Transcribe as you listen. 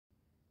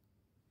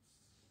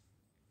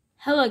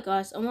Hello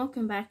guys, and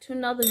welcome back to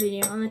another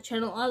video on the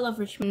channel. I love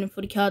Richmond and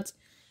footy cards.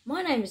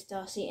 My name is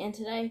Darcy, and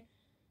today,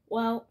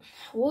 well,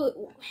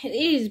 it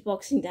is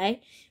Boxing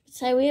Day, but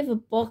today we have a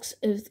box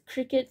of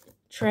cricket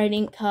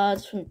trading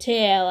cards from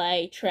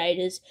TLA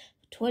Traders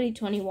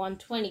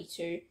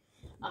 2021-22.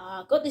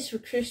 Got this for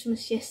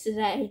Christmas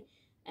yesterday,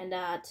 and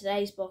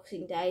today's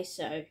Boxing Day,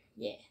 so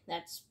yeah,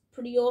 that's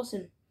pretty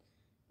awesome.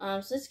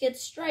 So let's get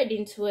straight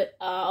into it.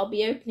 I'll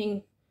be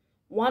opening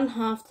one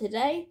half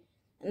today,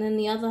 and then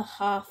the other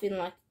half in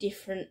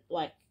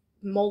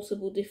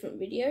multiple different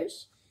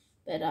videos.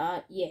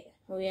 But yeah,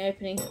 we'll be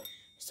opening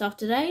stuff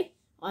today.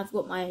 I've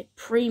got my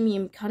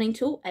premium cutting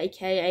tool,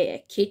 aka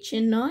a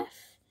kitchen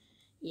knife.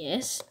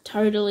 Yes,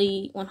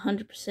 totally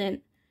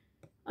 100%.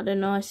 I don't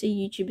know, I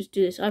see YouTubers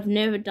do this. I've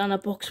never done a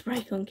box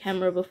break on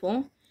camera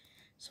before.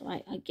 So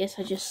I guess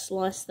I just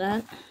slice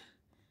that.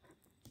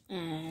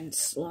 And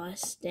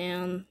slice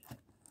down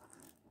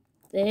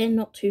there,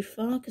 not too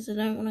far because I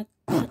don't want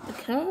to cut the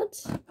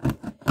cards.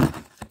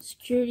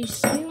 Security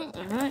seal,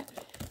 alright.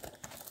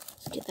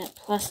 Let's get that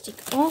plastic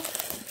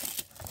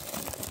off.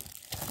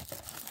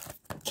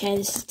 Okay,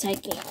 this is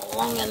taking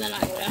longer than I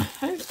would have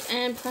hoped,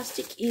 and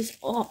plastic is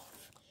off.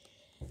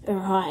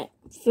 Alright,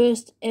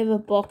 first ever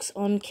box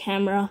on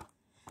camera.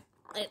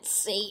 Let's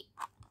see.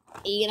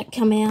 Are you gonna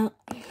come out?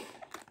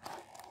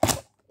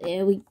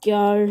 There we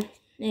go.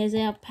 There's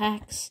our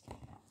packs.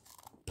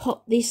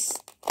 Pop this.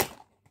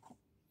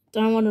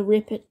 Don't want to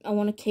rip it. I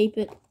want to keep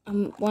it.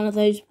 I'm one of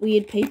those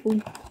weird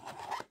people.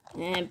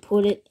 And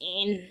put it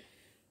in.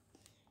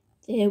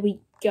 There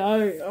we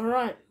go.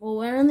 Alright. Well,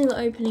 we're only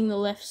opening the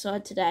left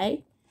side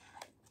today.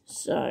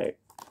 So,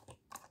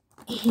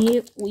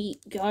 here we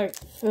go.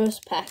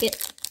 First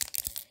packet.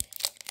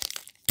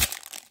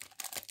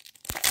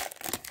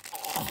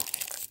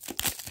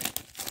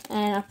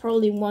 And I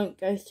probably won't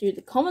go through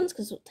the commons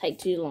because it'll take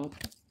too long.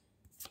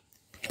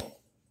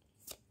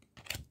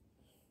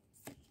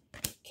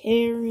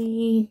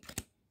 Carey,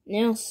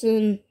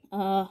 Nelson,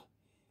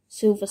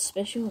 Silver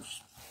Special.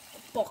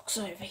 Box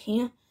over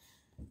here.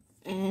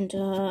 And,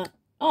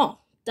 oh,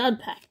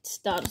 dud pack to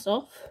start us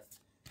off.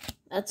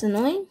 That's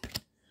annoying.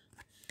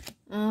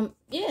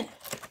 Yeah.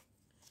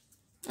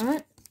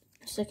 Alright,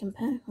 second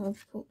pack.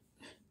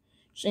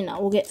 Actually, no,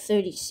 we'll get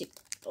 36,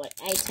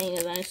 18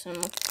 of those, so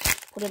I'll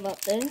put them up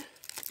there.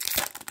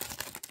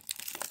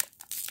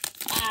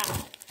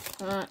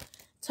 Alright,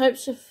 let's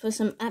hope for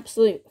some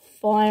absolute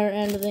fire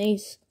out of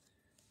these.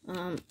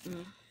 I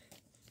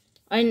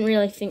didn't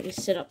really think this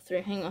set up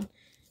through. Hang on.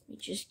 Let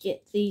me just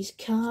get these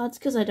cards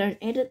because I don't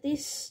edit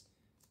this.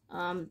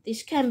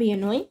 This can be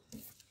annoying.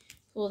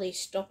 All these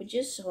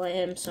stoppages, so I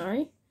am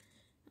sorry.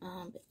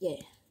 But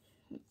yeah.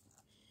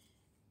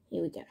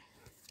 Here we go.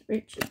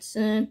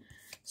 Richardson,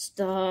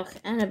 Stark,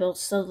 Annabelle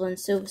Sutherland,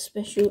 Silver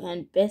Special,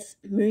 and Beth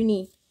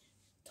Mooney.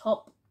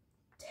 Top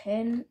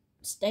 10.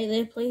 Stay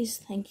there, please.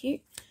 Thank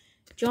you.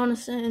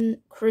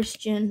 Jonathan,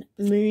 Christian,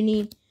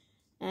 Mooney,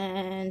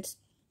 and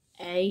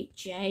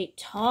AJ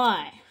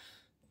Ty.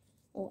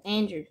 Or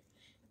Andrew.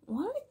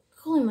 Why do they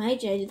call him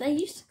AJ? Did they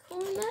used to call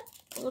him that?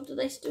 Or do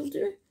they still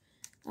do?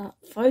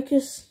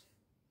 Focus.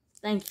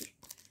 Thank you.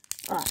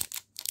 Alright.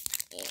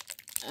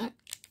 Yeah.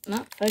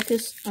 No,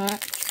 focus.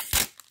 Alright.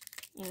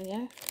 There we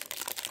go.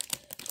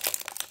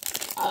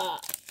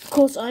 Of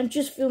course, I'm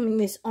just filming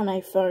this on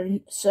a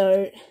phone,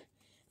 so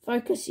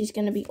focus is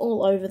going to be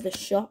all over the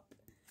shop.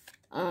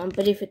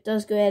 But if it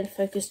does go out of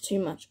focus too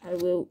much, I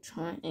will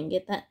try and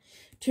get that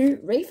to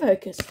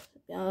refocus.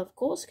 Of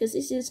course, because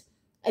this is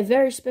a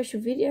very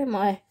special video.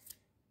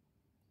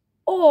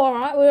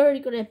 Alright, we already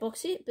got our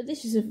box hit, but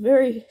this is a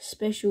very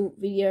special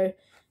video.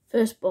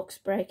 First box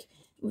break.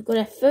 We've got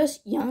our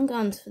first Young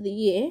Guns for the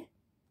year.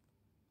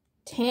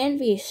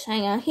 Tanveer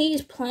Sangha. He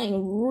is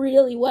playing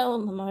really well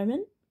at the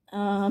moment.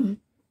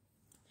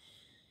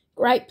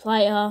 Great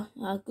player.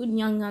 Good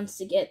Young Guns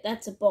to get.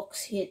 That's a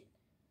box hit.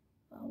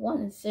 1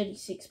 in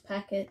 36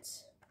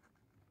 packets.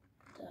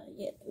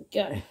 Yeah, there we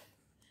go.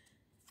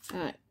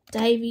 Alright,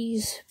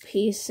 Davies,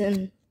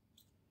 Pearson,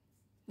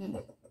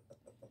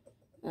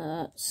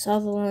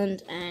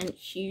 Sutherland, and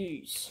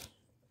Hughes.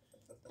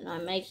 And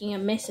I'm making a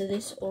mess of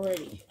this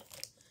already.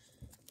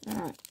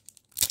 Alright.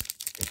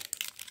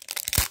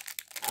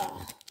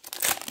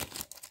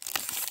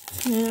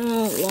 How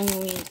long are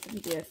we in the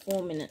video?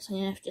 4 minutes. I'm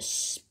going to have to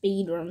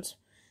speed run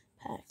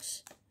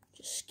packs.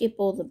 Just skip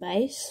all the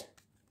base.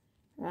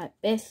 Right,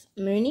 Beth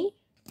Mooney,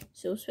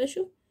 Silver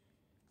Special.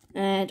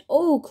 And,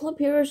 oh, Club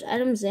Heroes,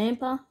 Adam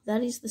Zampa.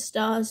 That is the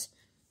Stars.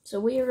 So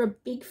we are a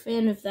big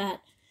fan of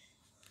that.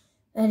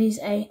 That is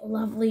a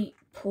lovely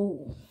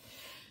pull.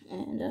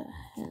 And,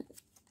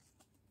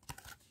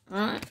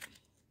 alright.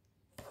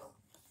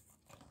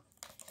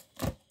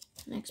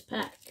 Next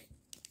pack.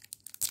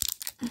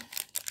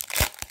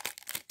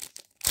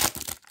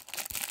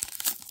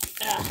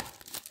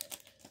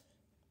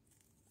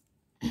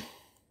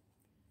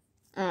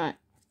 Alright.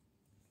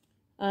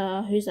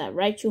 Who's that?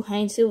 Rachel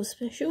Haynes, Silver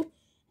Special.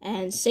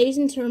 And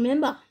Season to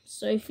Remember,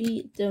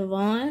 Sophie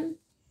Devine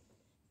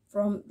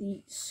from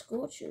the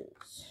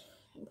Scorchers.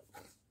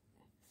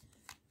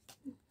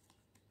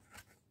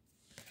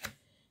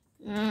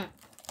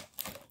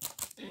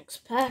 Next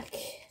pack.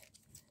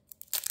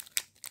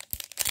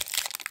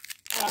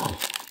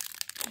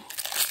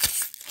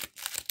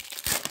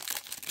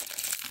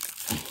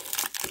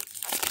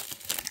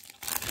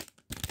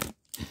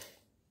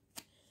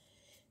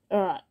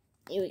 Alright,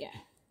 here we go.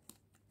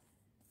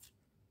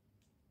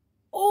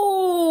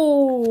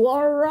 Oh,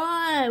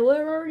 alright,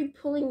 we're already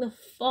pulling the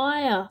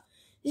fire.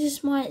 This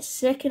is my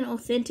second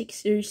Authentic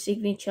Series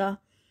signature.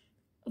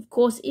 Of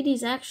course, it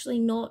is actually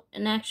not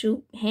an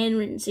actual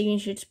handwritten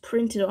signature, it's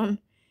printed on,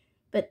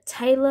 but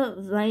Taylor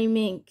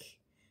Vlamink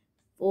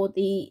for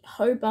the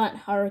Hobart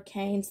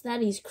Hurricanes.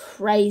 That is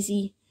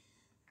crazy.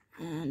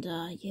 And,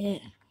 yeah.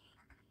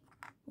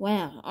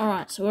 Wow.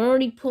 Alright, so we're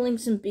already pulling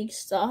some big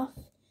stuff,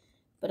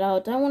 but I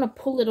don't want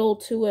to pull it all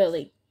too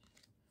early.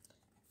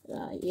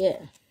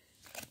 Yeah.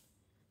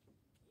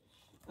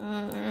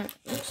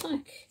 Looks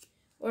like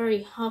we're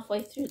already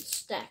halfway through the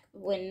stack,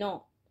 but we're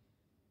not.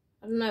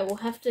 I don't know, we'll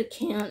have to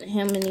count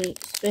how many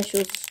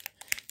specials.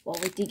 Well,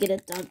 we did get a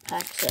dub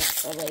pack, so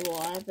that's probably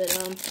why. But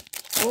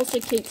I'll also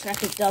keep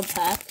track of dub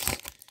packs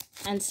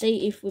and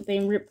see if we've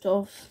been ripped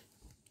off.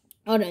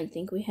 I don't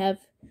think we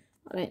have.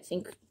 I don't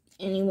think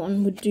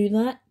anyone would do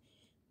that.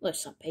 Though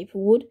some people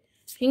would.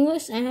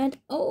 Pingless and,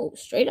 oh,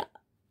 straight up.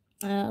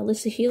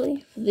 Alyssa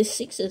Healy for this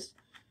Sixers.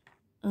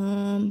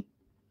 Yeah,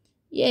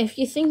 if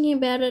you're thinking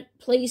about it,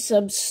 please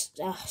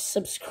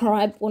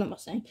subscribe. What am I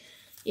saying?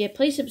 Yeah,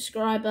 please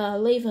subscribe,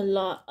 leave a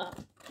like. I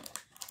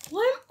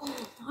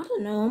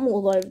don't know, I'm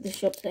all over the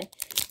shop today.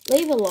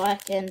 Leave a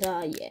like and,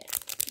 yeah.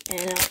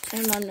 And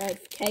turn on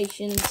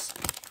notifications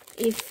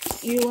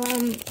if you,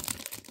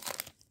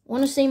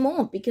 want to see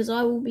more. Because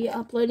I will be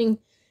uploading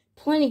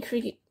plenty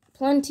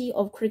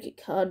of cricket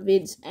card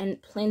vids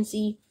and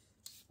plenty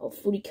of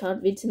footy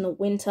card vids in the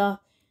winter.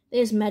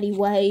 There's Matty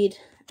Wade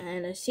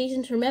and a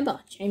season to remember,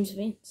 James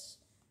Vince,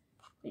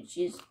 which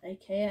is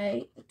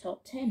aka the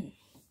top 10.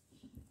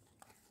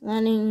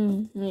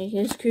 Lanning,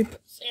 here's Cooper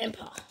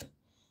Zampa.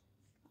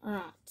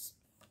 Alright.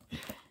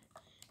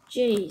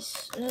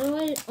 Jeez,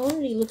 it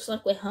already looks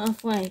like we're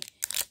halfway,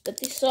 but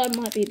this side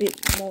might be a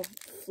bit more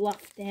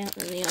fluffed out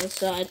than the other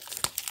side.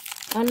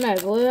 I don't know,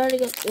 but we already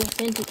got the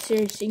Authentic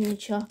Series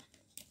signature.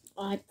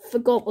 I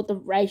forgot what the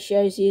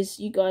ratios is.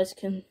 You guys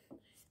can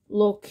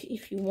look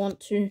if you want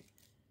to.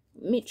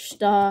 Mitch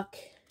Stark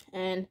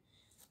and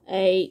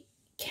a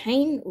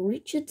Kane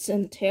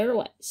Richardson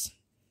tearaways.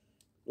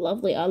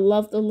 Lovely. I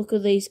love the look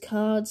of these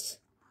cards.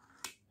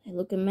 They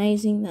look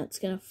amazing. That's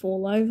going to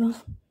fall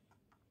over.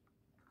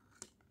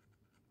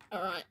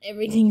 Alright,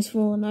 everything's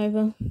falling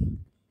over.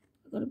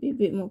 I've got to be a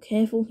bit more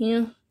careful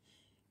here.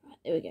 Right,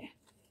 there we go.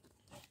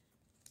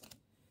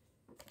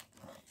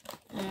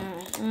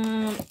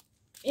 Alright,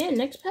 yeah,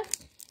 next pack.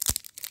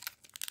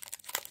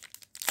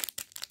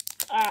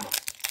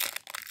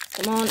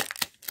 Come on,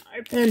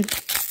 open.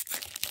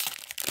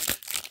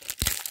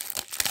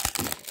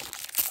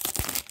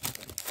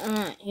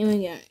 Alright, here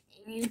we go.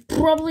 You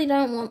probably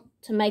don't want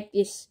to make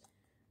this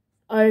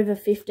over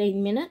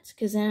 15 minutes,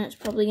 because then it's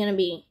probably going to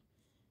be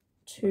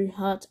too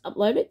hard to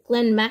upload it.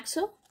 Glenn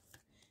Maxwell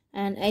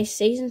and a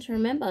season to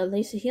remember,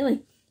 Alyssa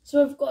Healy.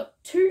 So we've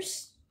got 2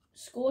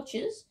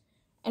 Scorchers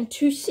and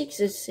 2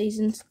 Sixers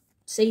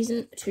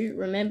season to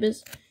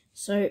remembers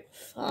so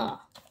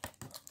far.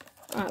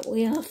 Alright,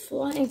 we are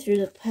flying through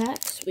the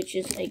packs, which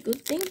is a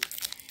good thing,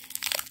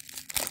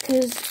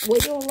 because we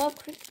all love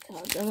cricket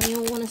cards and we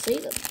all want to see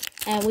them.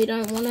 And we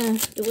don't want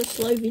to do a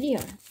slow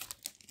video,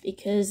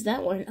 because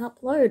that won't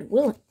upload,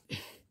 will it?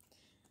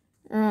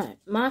 Alright,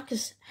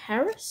 Marcus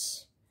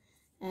Harris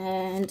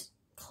and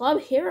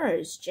Club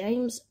Heroes,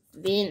 James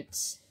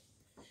Vince,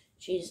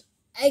 which is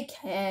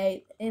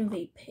aka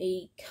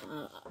MVP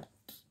card.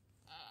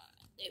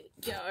 There we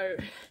go.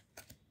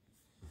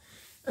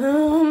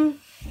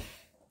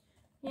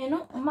 Yeah,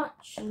 not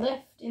much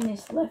left in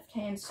this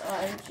left-hand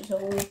side, which is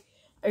all we're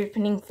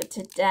opening for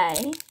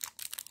today.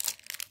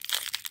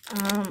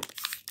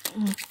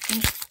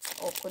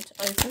 It's awkward to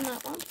open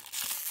that one.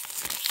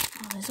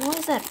 Oh, there's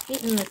always that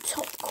bit in the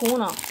top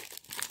corner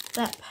of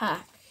that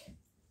pack,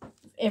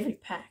 every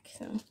pack,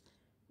 so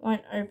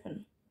won't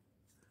open.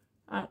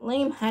 Alright,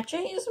 Liam Hatcher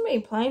hasn't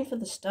been playing for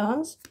the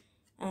Stars,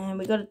 and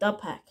we got a dub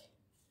pack.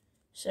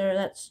 So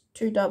that's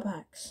 2 dub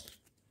packs,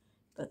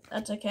 but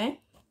that's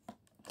okay.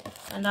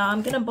 And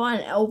I'm going to buy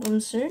an album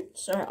soon,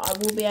 so I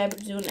will be able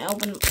to do an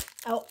album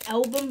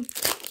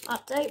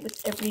update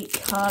with every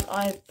card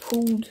I've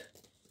pulled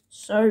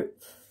so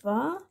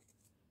far.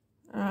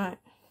 Alright,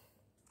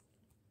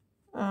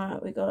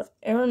 we got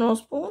Aaron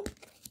Osborne,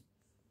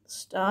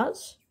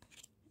 Stars,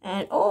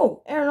 and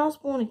oh, Aaron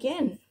Osborne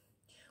again.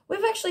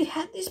 We've actually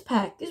had this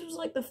pack. This was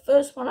like the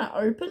first one I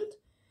opened.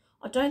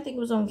 I don't think it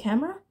was on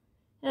camera.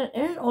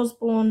 Aaron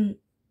Osborne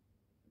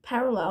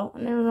parallel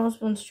and Aaron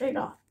Osborne straight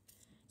art.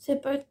 So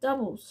they're both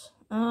doubles.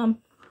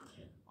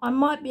 I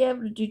might be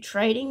able to do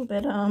trading,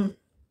 but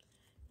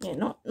yeah,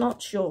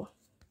 not sure.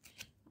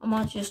 I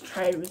might just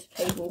trade with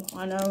people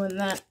I know and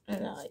that,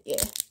 and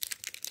yeah.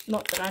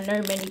 Not that I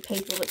know many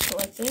people that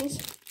collect these,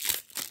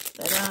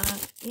 but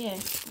yeah,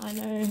 I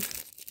know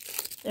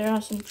there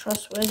are some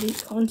trustworthy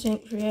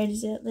content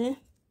creators out there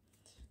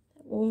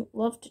that will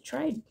love to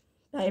trade.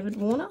 David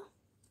Warner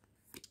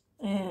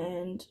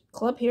and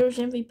Club Heroes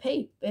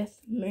MVP, Beth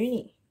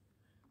Mooney.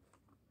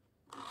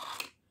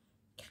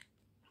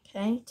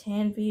 Okay,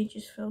 Tanvir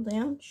just fell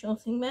down. Sure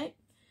thing, mate.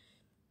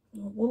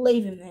 We'll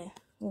leave him there.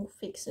 We'll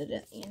fix it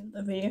at the end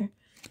of the video.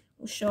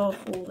 We'll show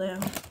off all our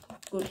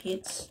good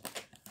hits.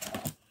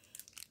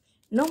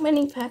 Not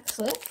many packs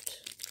left.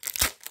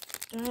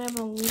 Don't have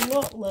a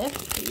lot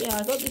left. But yeah,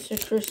 I got this for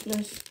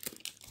Christmas.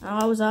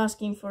 I was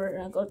asking for it.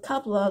 I got a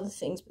couple of other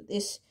things, but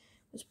this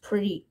was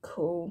pretty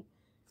cool.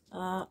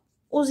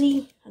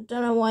 Aussie, I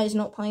don't know why he's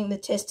not playing the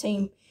test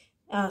team.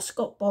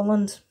 Scott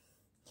Boland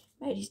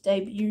made his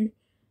debut,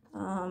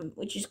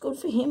 which is good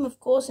for him, of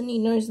course, and he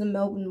knows the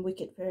Melbourne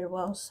wicket very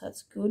well, so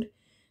that's good.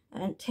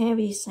 And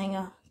Tanvir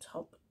Sangha,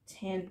 top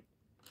 10.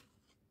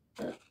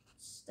 But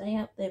stay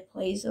up there,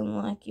 please,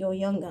 unlike your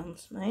young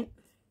guns, mate.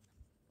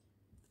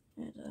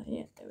 And,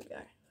 yeah, there we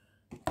go.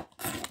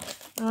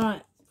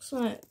 Alright, looks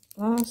like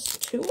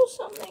last 2 or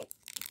something.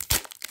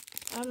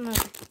 I don't know.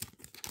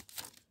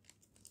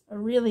 I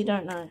really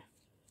don't know.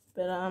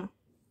 But,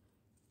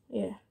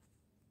 yeah.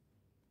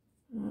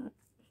 Alright.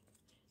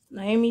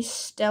 Naomi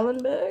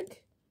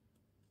Stellenberg.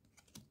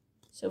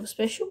 Silver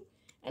Special.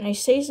 And a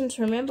Season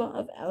to Remember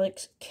of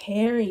Alex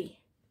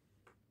Carey.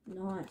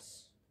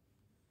 Nice.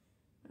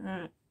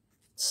 Alright.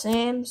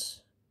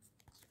 Sam's,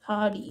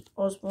 Hardy,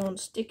 Osborne,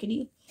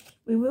 Stickety.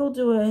 We will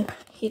do a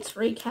hits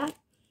recap at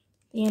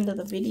the end of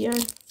the video.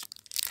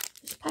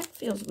 This pack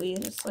feels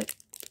weird. It's like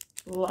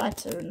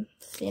lighter and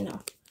thinner.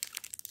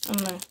 I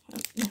don't know.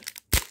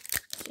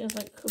 Feels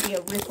like it could be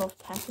a rip-off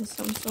pack of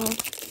some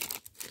sort.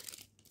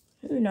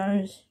 Who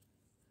knows?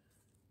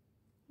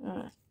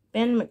 Alright.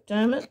 Ben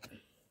McDermott.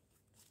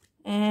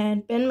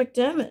 And Ben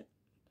McDermott.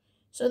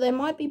 So they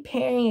might be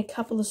pairing a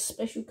couple of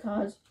special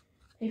cards.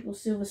 People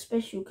Silver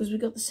Special. Because we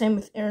got the same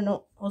with Erin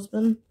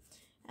Osborne.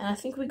 And I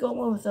think we got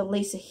one with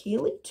Alyssa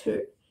Healy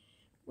too.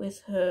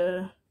 With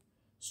her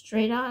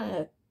street art. And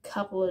a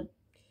couple of...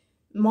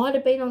 Might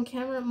have been on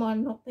camera. Might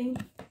have not been.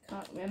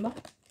 Can't remember.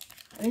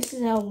 And this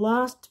is our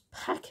last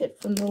packet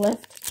from the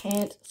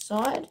left-hand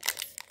side.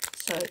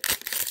 So,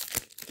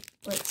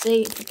 let's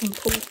see if we can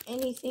pull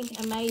anything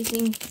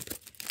amazing.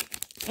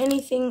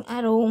 Anything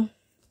at all.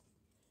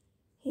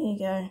 Here you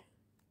go.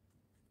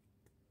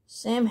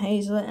 Sam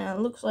Hazlett, and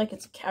it looks like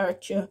it's a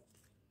character.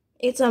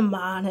 It's a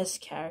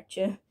Marnus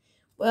character.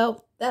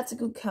 Well, that's a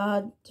good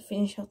card to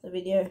finish off the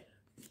video.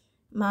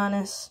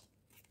 Marnus.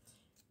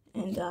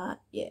 And,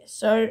 yeah.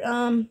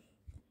 So,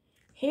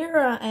 here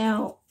are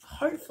our,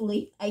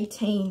 hopefully,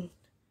 18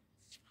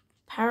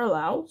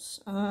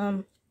 parallels.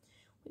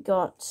 We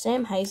got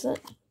Sam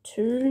Hazlett,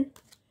 2,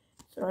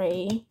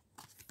 3,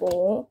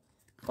 4,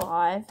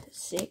 5,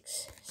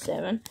 6,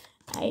 7,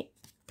 8,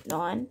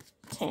 9,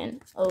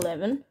 10,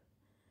 11,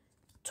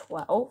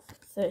 12,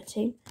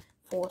 13,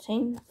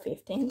 14,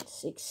 15,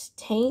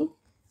 16,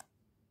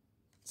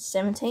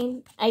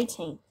 17,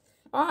 18.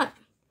 Alright,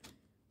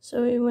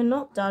 so we were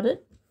not dudded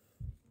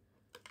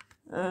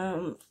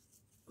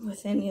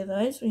with any of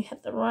those. We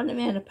had the right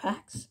amount of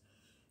packs.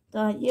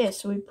 Yeah,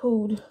 so we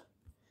pulled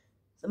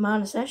the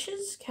Marnus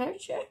Ashes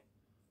character,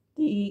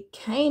 the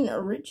Kane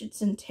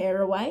Richardson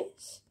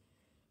Tearaways,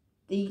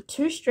 the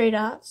 2 street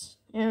arts,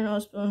 Erin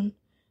Osborne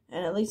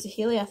and Alyssa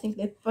Healy. I think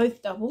they're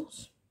both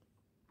doubles.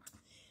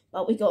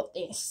 But we got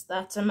this.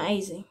 That's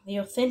amazing. The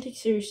Authentic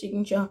Series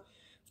signature of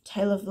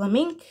Taylor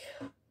Vlaminck.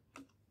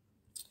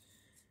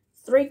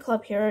 3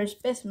 Club Heroes,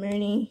 Beth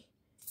Mooney,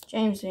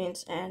 James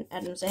Vince and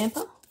Adam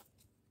Zampa.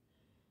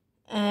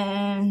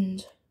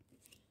 And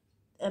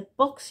a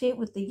box hit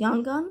with the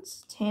Young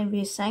Guns,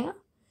 Tanvir Sangha.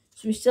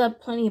 So we still have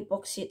plenty of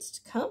box hits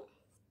to come.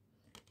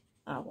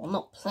 Well,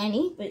 not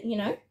plenty, but you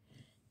know.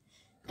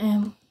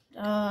 And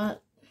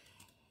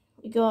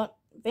we got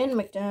Ben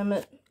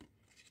McDermott,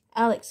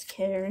 Alex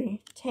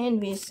Carey,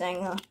 Tanvir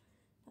Sangha,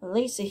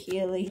 Alyssa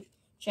Healy,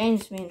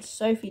 James Vince,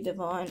 Sophie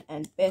Devine,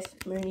 and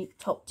Beth Mooney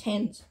top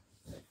 10s.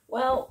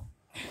 Well,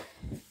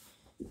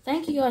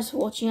 thank you guys for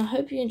watching. I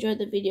hope you enjoyed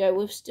the video.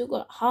 We've still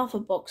got half a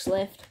box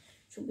left,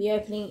 which we'll be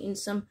opening in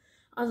some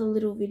other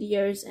little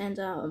videos.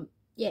 And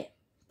yeah,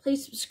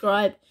 please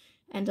subscribe,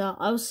 and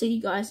I will see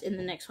you guys in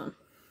the next one.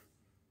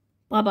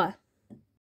 Bye bye.